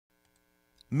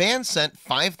Man sent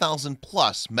 5,000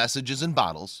 plus messages in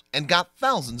bottles and got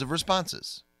thousands of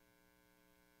responses.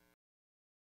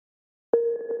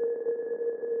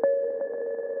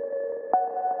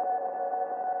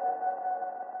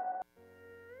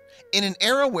 In an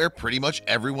era where pretty much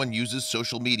everyone uses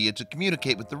social media to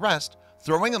communicate with the rest,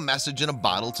 throwing a message in a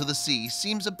bottle to the sea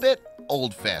seems a bit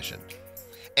old-fashioned.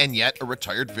 And yet, a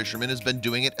retired fisherman has been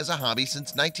doing it as a hobby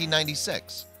since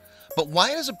 1996. But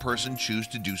why does a person choose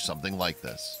to do something like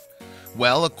this?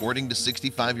 Well, according to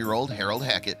 65-year-old Harold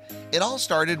Hackett, it all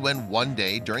started when one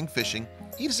day during fishing,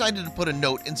 he decided to put a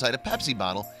note inside a Pepsi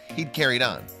bottle he'd carried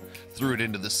on, threw it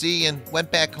into the sea, and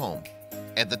went back home.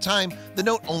 At the time, the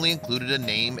note only included a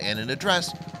name and an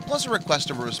address, plus a request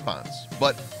of a response.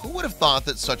 But who would have thought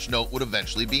that such note would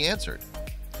eventually be answered?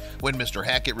 When Mr.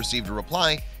 Hackett received a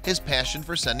reply, his passion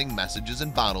for sending messages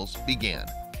in bottles began.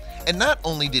 And not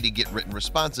only did he get written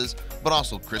responses, but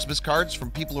also Christmas cards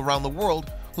from people around the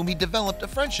world whom he developed a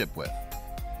friendship with.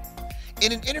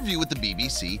 In an interview with the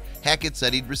BBC, Hackett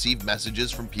said he'd received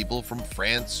messages from people from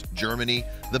France, Germany,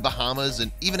 the Bahamas,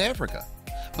 and even Africa.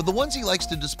 But the ones he likes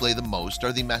to display the most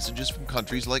are the messages from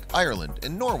countries like Ireland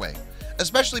and Norway,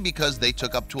 especially because they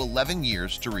took up to 11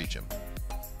 years to reach him.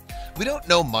 We don't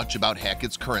know much about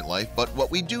Hackett's current life, but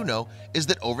what we do know is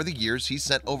that over the years he's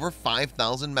sent over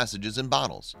 5,000 messages in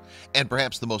bottles. And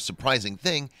perhaps the most surprising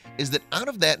thing is that out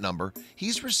of that number,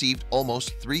 he's received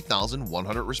almost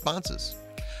 3,100 responses.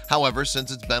 However,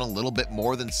 since it's been a little bit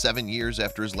more than 7 years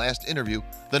after his last interview,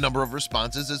 the number of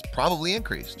responses has probably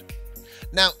increased.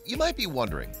 Now, you might be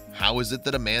wondering, how is it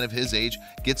that a man of his age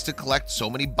gets to collect so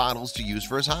many bottles to use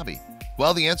for his hobby?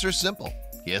 Well, the answer is simple.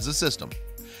 He has a system.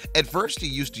 At first, he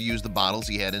used to use the bottles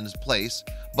he had in his place,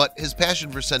 but his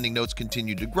passion for sending notes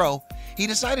continued to grow. He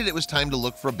decided it was time to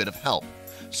look for a bit of help.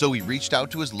 So he reached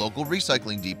out to his local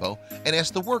recycling depot and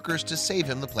asked the workers to save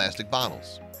him the plastic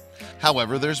bottles.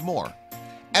 However, there's more.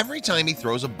 Every time he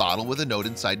throws a bottle with a note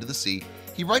inside to the sea,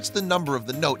 he writes the number of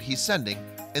the note he's sending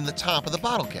in the top of the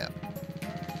bottle cap.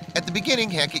 At the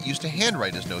beginning, Hackett used to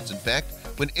handwrite his notes. In fact,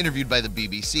 when interviewed by the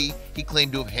BBC, he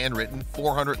claimed to have handwritten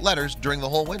 400 letters during the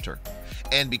whole winter.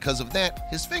 And because of that,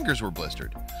 his fingers were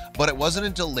blistered. But it wasn't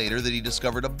until later that he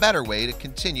discovered a better way to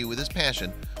continue with his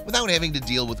passion without having to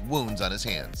deal with wounds on his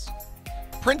hands.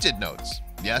 Printed notes.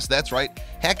 Yes, that's right.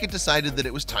 Hackett decided that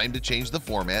it was time to change the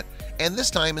format, and this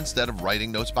time, instead of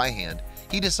writing notes by hand,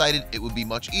 he decided it would be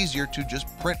much easier to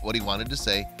just print what he wanted to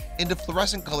say into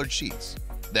fluorescent colored sheets.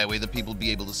 That way the people would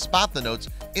be able to spot the notes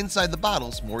inside the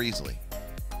bottles more easily.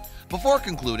 Before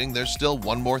concluding, there's still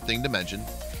one more thing to mention.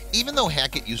 Even though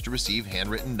Hackett used to receive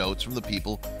handwritten notes from the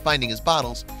people finding his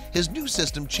bottles, his new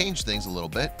system changed things a little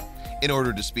bit. In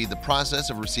order to speed the process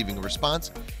of receiving a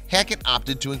response, Hackett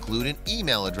opted to include an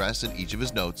email address in each of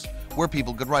his notes where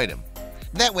people could write him.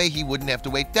 That way he wouldn't have to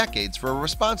wait decades for a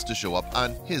response to show up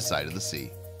on his side of the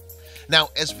sea. Now,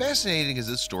 as fascinating as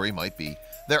this story might be,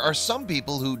 there are some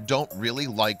people who don't really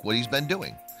like what he's been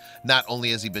doing. Not only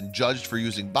has he been judged for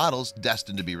using bottles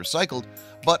destined to be recycled,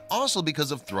 but also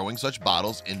because of throwing such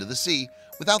bottles into the sea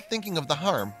without thinking of the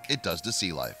harm it does to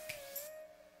sea life.